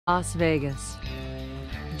Las Vegas,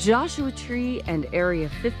 Joshua Tree and Area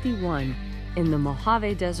 51 in the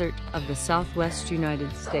Mojave Desert of the Southwest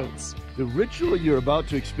United States. The ritual you're about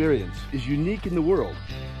to experience is unique in the world.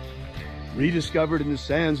 Rediscovered in the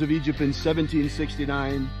sands of Egypt in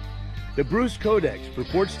 1769, the Bruce Codex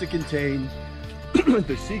purports to contain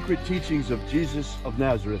the secret teachings of Jesus of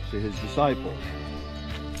Nazareth to his disciples.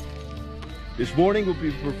 This morning we'll be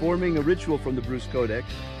performing a ritual from the Bruce Codex,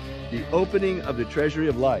 the opening of the Treasury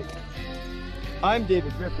of Light. I'm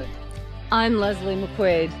David Griffin. I'm Leslie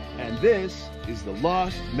McQuade. And this is the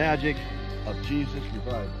lost magic of Jesus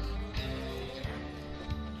Revival.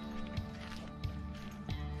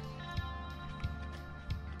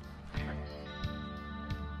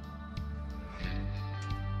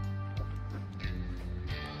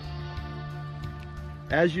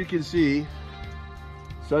 As you can see,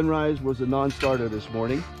 sunrise was a non-starter this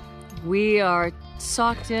morning. We are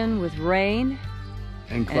socked in with rain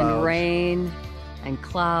and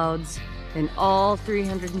clouds in all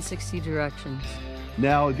 360 directions.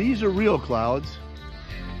 Now, these are real clouds.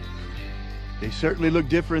 They certainly look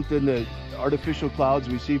different than the artificial clouds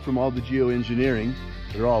we see from all the geoengineering.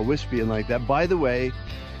 They're all wispy and like that. By the way,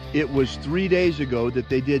 it was 3 days ago that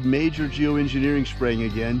they did major geoengineering spraying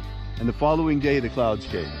again, and the following day the clouds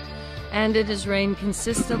came. And it has rained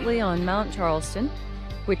consistently on Mount Charleston,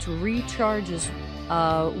 which recharges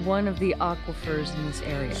one of the aquifers in this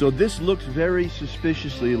area. So this looks very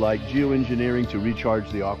suspiciously like geoengineering to recharge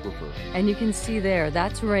the aquifer. And you can see there,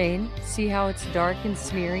 that's rain. See how it's dark and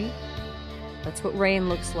smeary? That's what rain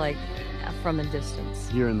looks like from a distance.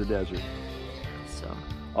 Here in the desert. So.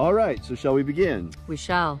 All right, so shall we begin? We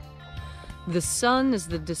shall. The sun is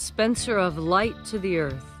the dispenser of light to the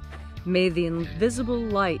earth. May the invisible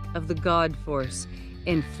light of the God Force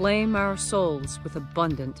inflame our souls with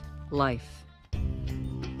abundant life.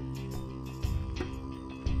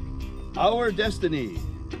 Our destiny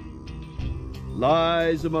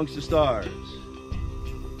lies amongst the stars,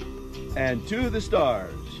 and to the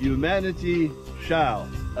stars humanity shall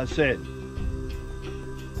ascend.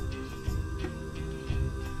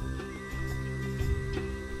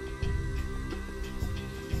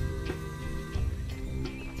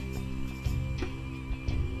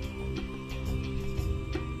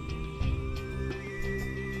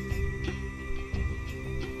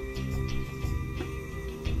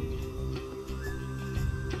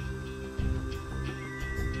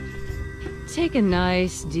 Take a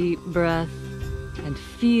nice deep breath and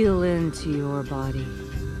feel into your body.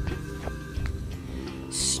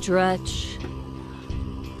 Stretch.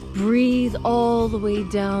 Breathe all the way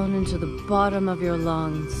down into the bottom of your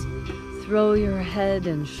lungs. Throw your head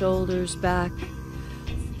and shoulders back.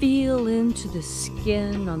 Feel into the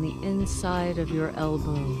skin on the inside of your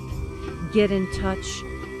elbow. Get in touch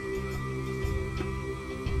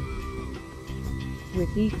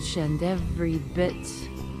with each and every bit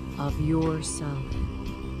of yourself.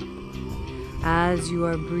 As you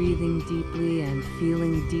are breathing deeply and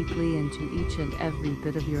feeling deeply into each and every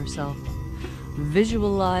bit of yourself,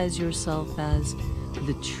 visualize yourself as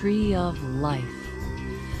the tree of life,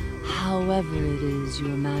 however it is you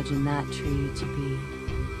imagine that tree to be.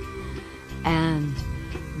 And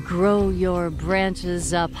grow your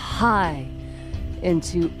branches up high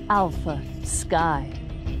into alpha sky.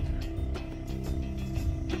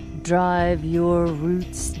 Drive your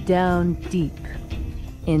roots down deep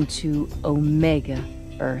into Omega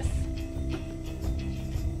Earth.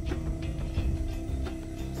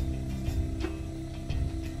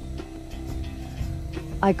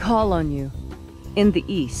 I call on you in the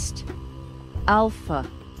east, Alpha.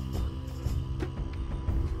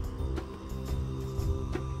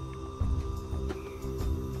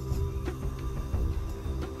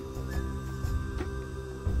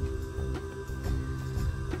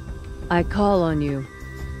 I call on you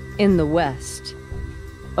in the west,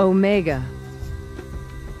 Omega.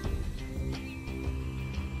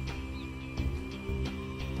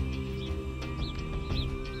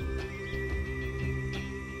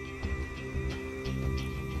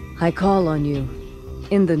 I call on you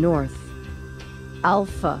in the north,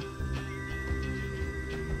 Alpha.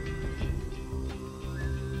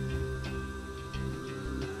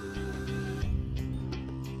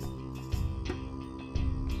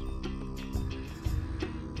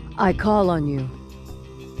 I call on you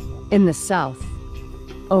in the south,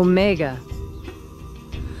 Omega.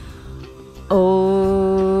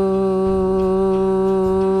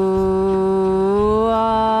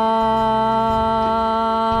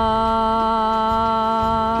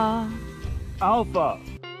 Alpha.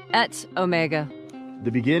 Et Omega.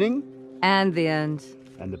 The beginning and the end.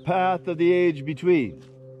 And the path of the age between.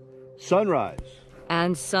 Sunrise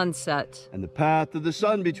and sunset, and the path of the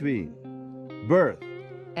sun between, birth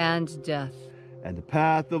and death, and the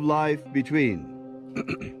path of life between.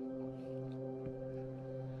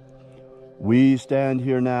 We stand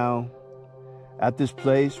here now at this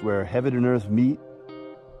place where heaven and earth meet,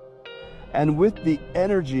 and with the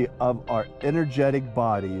energy of our energetic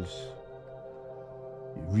bodies,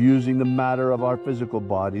 using the matter of our physical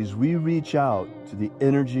bodies, we reach out to the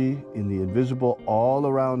energy in the invisible all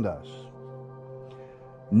around us.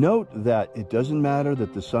 Note that it doesn't matter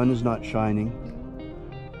that the sun is not shining,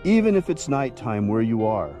 even if it's nighttime where you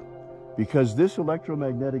are, because this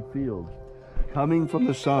electromagnetic field coming from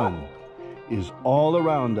the sun is all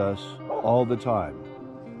around us all the time.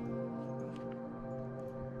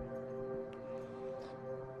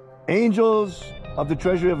 Angels of the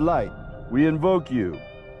Treasury of Light, we invoke you.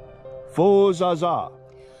 Fo Zaza.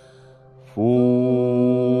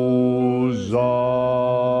 Fo Zaza.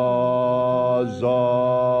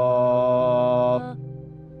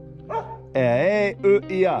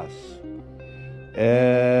 Ias. Ias.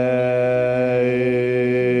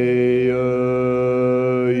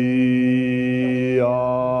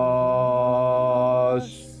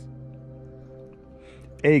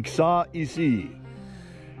 Exa isi.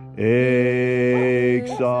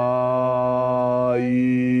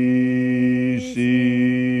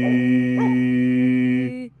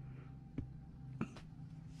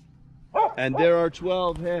 And there are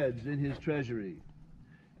 12 heads in his treasury,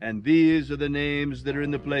 and these are the names that are in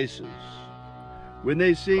the places. When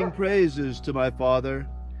they sing praises to my Father,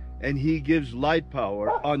 and he gives light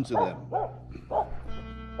power unto them.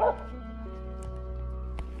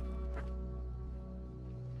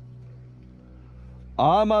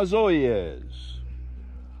 Amazoies.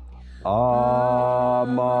 Amazoies.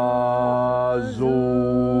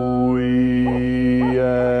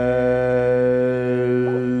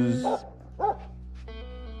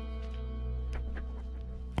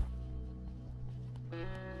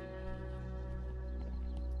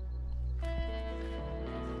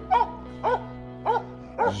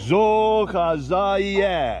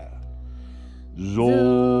 Zochazaiah.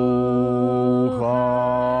 Zochazaiah.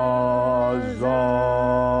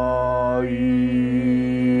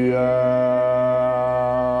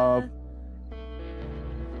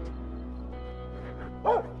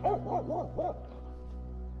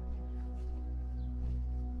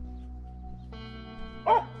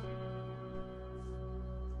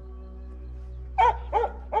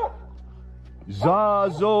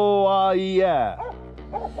 Zazoaiah.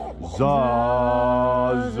 Zazoaiah.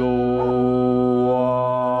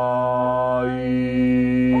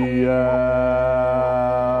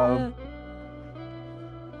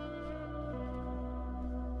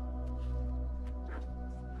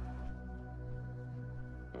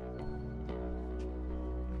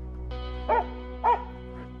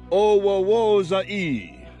 Owawozai.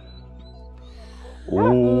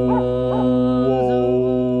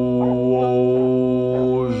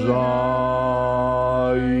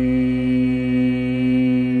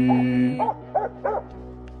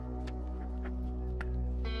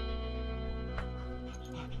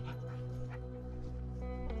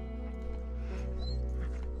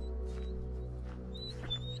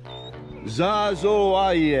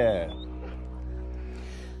 Zazoaiah.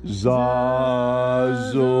 Zazoaiah.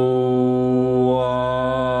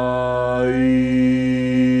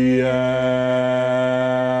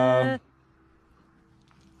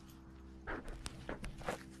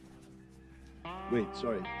 Wait,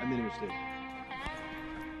 sorry, I made a mistake.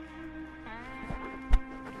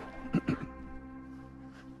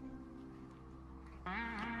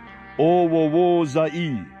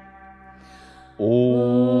 Owawozai. Ozai.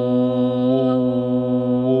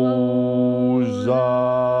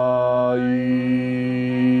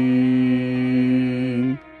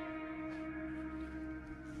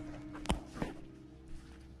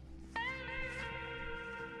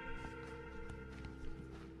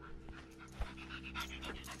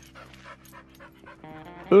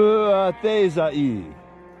 Uathezai.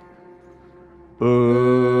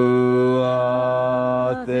 Uathezai.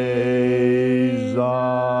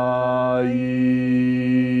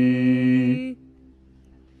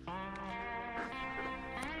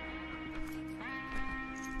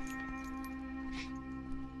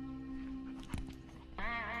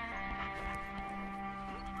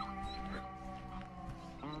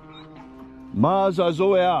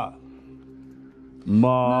 Mazazoea.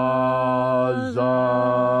 Mazazoea.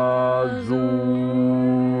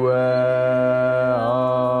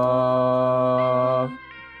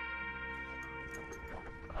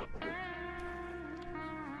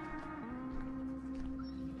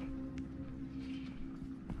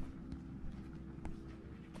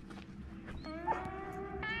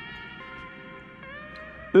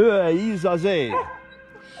 Izaze.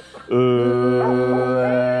 Izaze.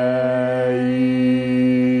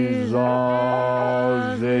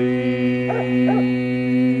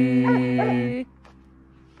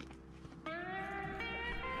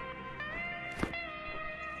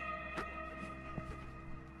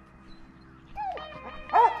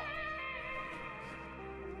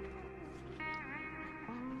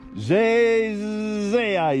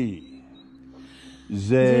 Zezei.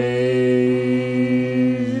 Zezei.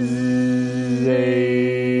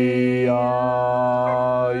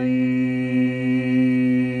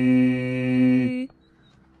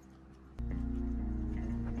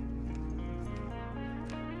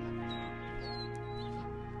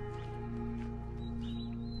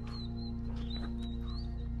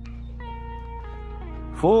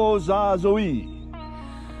 Fozazoi.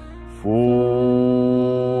 Fozazoi.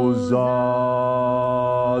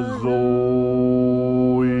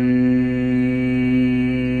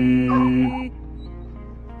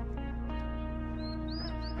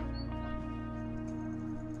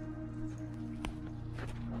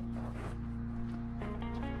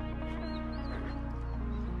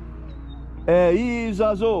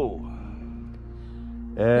 Eizazo.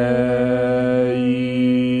 Eizazo.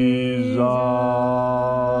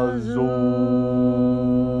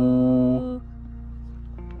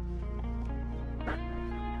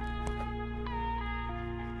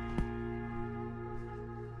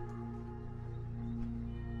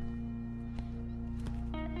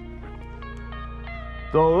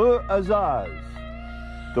 Do azaz.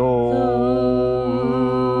 Do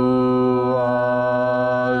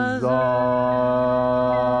azaz.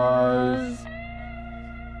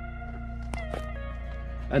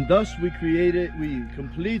 And thus we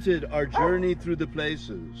completed our journey through the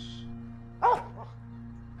places,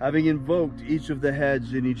 having invoked each of the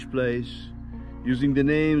heads in each place, using the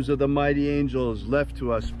names of the mighty angels left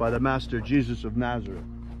to us by the Master Jesus of Nazareth,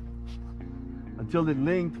 until at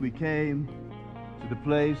length we came to the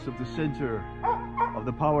place of the center of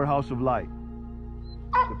the powerhouse of light,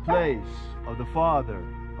 the place of the Father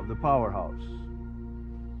of the powerhouse.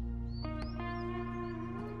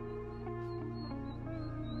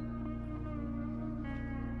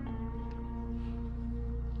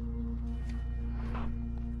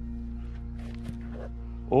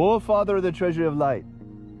 O Father of the Treasury of Light,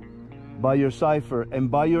 by your cipher and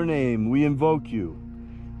by your name we invoke you.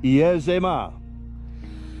 Iezema.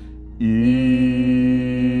 Iezema.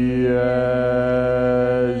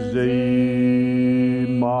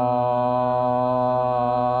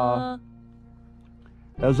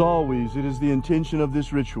 As always, it is the intention of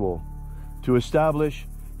this ritual to establish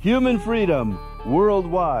human freedom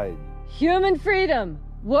worldwide. Human freedom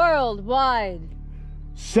worldwide.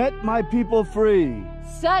 Set my people free.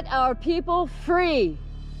 Set our people free.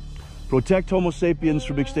 Protect Homo sapiens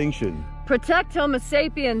from extinction. Protect Homo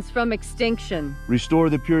sapiens from extinction. Restore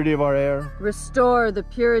the purity of our air. Restore the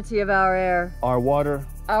purity of our air. Our water.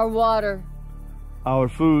 Our water. Our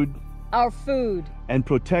food. Our food. And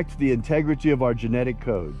protect the integrity of our genetic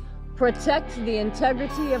code. Protect the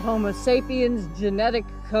integrity of Homo sapiens' genetic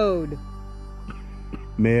code.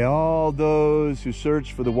 May all those who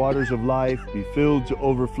search for the waters of life be filled to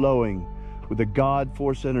overflowing with the God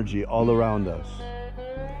force energy all around us.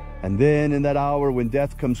 And then in that hour when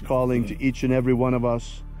death comes calling to each and every one of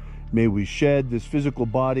us, may we shed this physical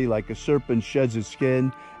body like a serpent sheds its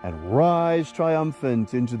skin and rise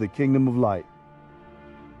triumphant into the kingdom of light.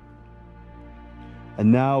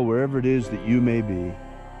 And now, wherever it is that you may be,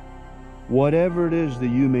 whatever it is that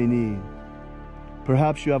you may need,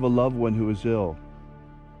 perhaps you have a loved one who is ill,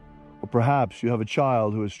 or perhaps you have a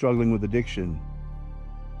child who is struggling with addiction,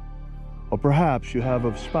 or perhaps you have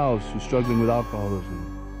a spouse who's struggling with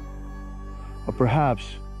alcoholism, or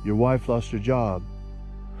perhaps your wife lost her job.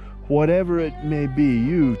 Whatever it may be,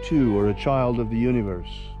 you too are a child of the universe.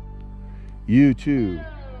 You too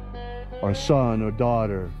are son or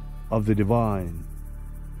daughter of the divine.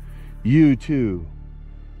 You too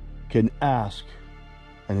can ask,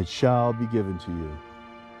 and it shall be given to you,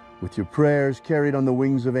 with your prayers carried on the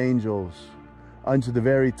wings of angels unto the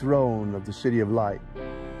very throne of the city of light.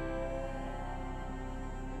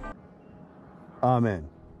 Amen.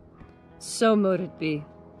 So mote it be.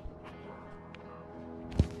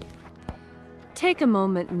 Take a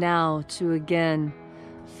moment now to again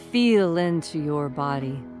feel into your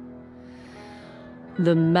body.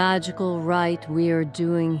 The magical rite we are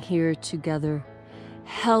doing here together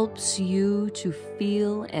helps you to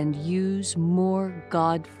feel and use more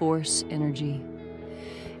God force energy.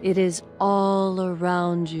 It is all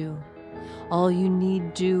around you. All you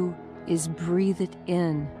need do is breathe it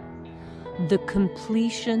in. The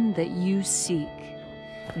completion that you seek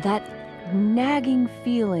that nagging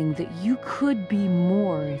feeling that you could be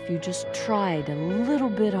more if you just tried a little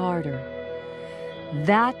bit harder,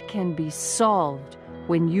 that can be solved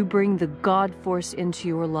when you bring the God Force into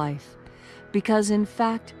your life. Because in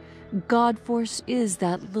fact, God Force is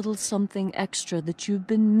that little something extra that you've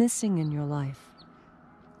been missing in your life.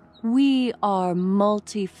 We are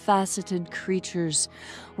multifaceted creatures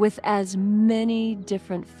with as many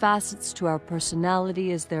different facets to our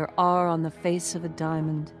personality as there are on the face of a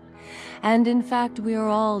diamond. And in fact, we are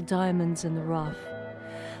all diamonds in the rough.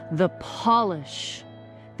 The polish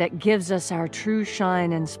that gives us our true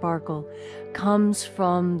shine and sparkle comes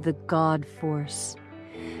from the God Force.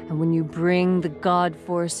 And when you bring the God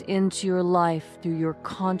Force into your life through your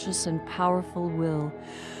conscious and powerful will,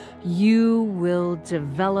 you will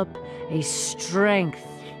develop a strength,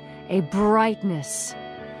 a brightness,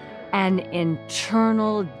 an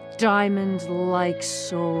internal diamond-like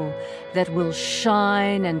soul that will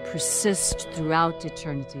shine and persist throughout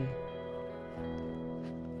eternity.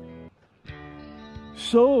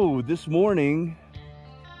 So this morning,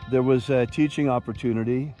 there was a teaching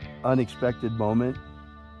opportunity, unexpected moment.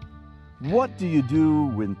 What do you do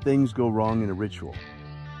when things go wrong in a ritual?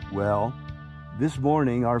 Well, this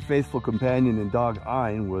morning, our faithful companion and dog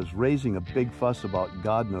Ein was raising a big fuss about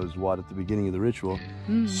God knows what at the beginning of the ritual.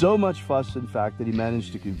 So much fuss, in fact, that he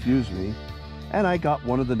managed to confuse me, and I got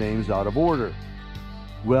one of the names out of order.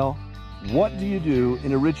 Well, what do you do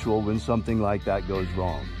in a ritual when something like that goes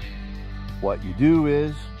wrong? What you do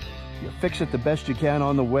is, you fix it the best you can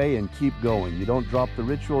on the way and keep going. You don't drop the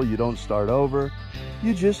ritual, you don't start over,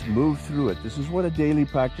 you just move through it. This is what a daily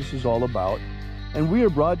practice is all about. And we are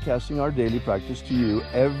broadcasting our daily practice to you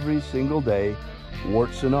every single day,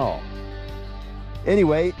 warts and all.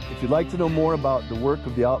 Anyway, if you'd like to know more about the work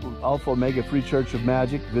of the Alpha Omega Free Church of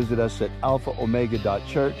Magick, visit us at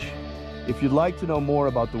alphaomega.church. If you'd like to know more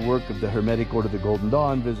about the work of the Hermetic Order of the Golden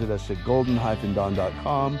Dawn, visit us at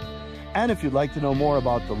golden-dawn.com. And if you'd like to know more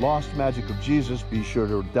about the lost magic of Jesus, be sure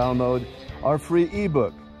to download our free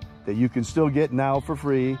ebook that you can still get now for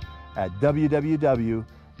free at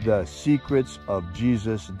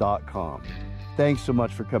www.thesecretsofjesus.com. Thanks so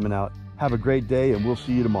much for coming out. Have a great day, and we'll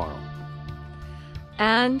see you tomorrow.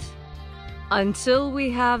 And until we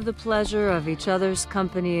have the pleasure of each other's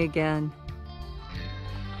company again,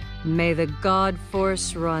 may the God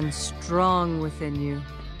Force run strong within you.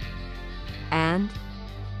 And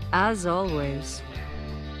as always,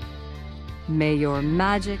 may your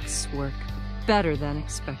magics work better than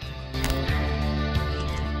expected.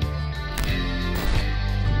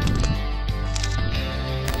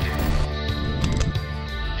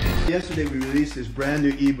 Yesterday we released this brand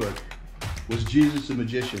new ebook, Was Jesus a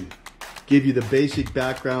Magician? Give you the basic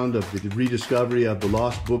background of the rediscovery of the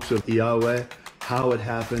lost books of Yahweh, how it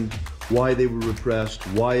happened, why they were repressed,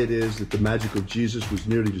 why it is that the magic of Jesus was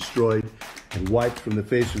nearly destroyed and wiped from the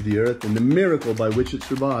face of the earth, and the miracle by which it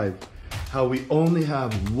survived. How we only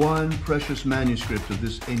have one precious manuscript of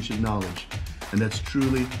this ancient knowledge, and that's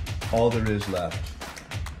truly all there is left.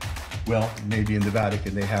 Well, maybe in the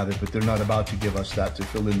Vatican they have it, but they're not about to give us that to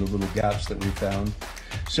fill in the little gaps that we found.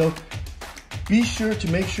 So be sure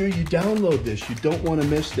to make sure you download this. You don't want to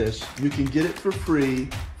miss this. You can get it for free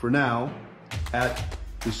for now at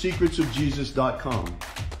thesecretsofjesus.com.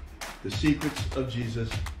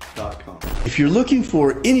 Thesecretsofjesus.com. If you're looking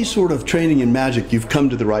for any sort of training in magic, you've come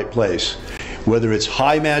to the right place. Whether it's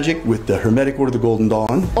high magic with the Hermetic Order of the Golden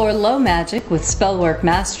Dawn, or low magic with Spellwork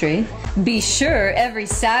Mastery, be sure every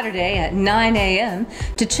Saturday at 9 a.m.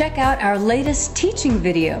 to check out our latest teaching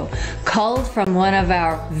video, culled from one of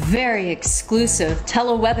our very exclusive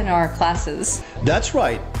telewebinar classes. That's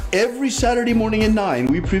right. Every Saturday morning at 9,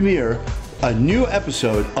 we premiere a new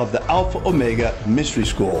episode of the Alpha Ωmega Mystery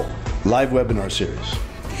School live webinar series.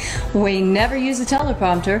 We never use a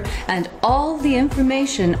teleprompter, and all the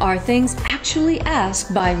information are things actually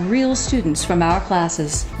asked by real students from our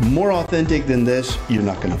classes. More authentic than this, you're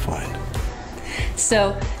not going to find.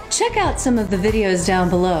 So check out some of the videos down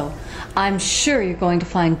below. I'm sure you're going to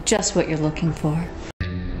find just what you're looking for.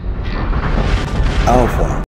 Alpha